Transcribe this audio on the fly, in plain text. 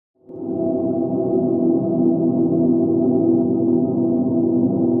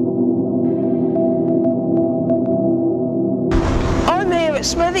at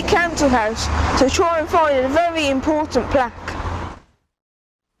Smethwick Council House to try and find a very important plaque.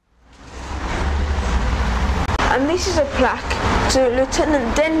 And this is a plaque to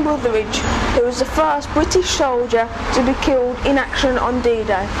Lieutenant Den Brotheridge, who was the first British soldier to be killed in action on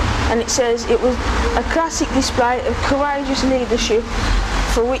D-Day. And it says it was a classic display of courageous leadership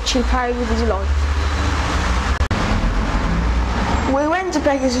for which he paid with his life. We went to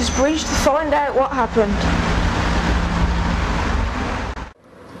Pegasus Bridge to find out what happened.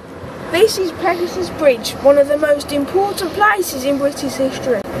 This is Pegasus Bridge, one of the most important places in British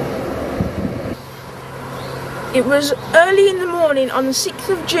history. It was early in the morning on the 6th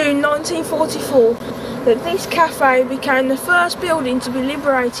of June 1944 that this cafe became the first building to be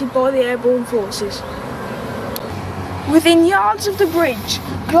liberated by the airborne forces. Within yards of the bridge,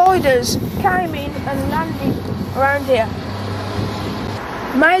 gliders came in and landed around here.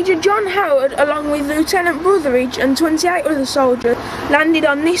 Major John Howard, along with Lieutenant Brotheridge and 28 other soldiers, landed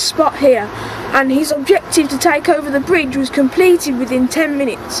on this spot here, and his objective to take over the bridge was completed within 10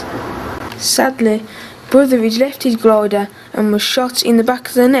 minutes. Sadly, Brotheridge left his glider and was shot in the back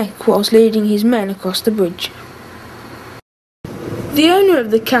of the neck whilst leading his men across the bridge. The owner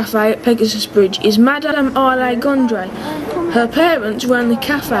of the cafe at Pegasus Bridge is Madame Arlette Gondree. Her parents ran the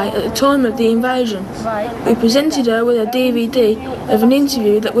cafe at the time of the invasion. We presented her with a DVD of an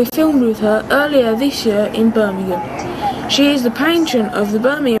interview that we filmed with her earlier this year in Birmingham. She is the patron of the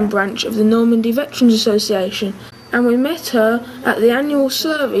Birmingham branch of the Normandy Veterans Association, and we met her at the annual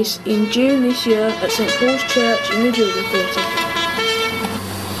service in June this year at St Paul's Church in the Jewellery Quarter.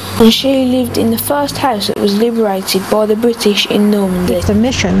 And she lived in the first house that was liberated by the British in Normandy. The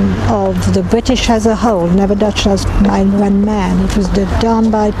mission of the British as a whole, never done just by one man. It was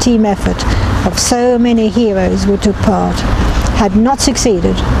done by a team effort of so many heroes who took part. Had not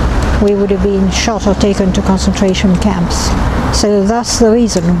succeeded, we would have been shot or taken to concentration camps. So that's the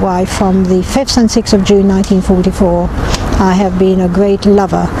reason why from the 5th and 6th of June 1944 I have been a great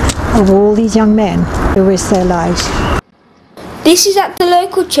lover of all these young men who risked their lives. This is at the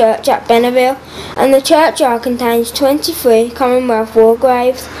local church at Benouville, and the churchyard contains 23 Commonwealth war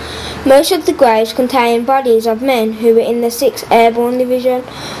graves. Most of the graves contain bodies of men who were in the 6th Airborne Division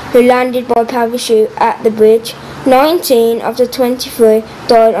who landed by parachute at the bridge. 19 of the 23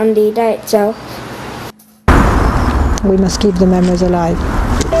 died on D-Day itself. We must keep the memories alive.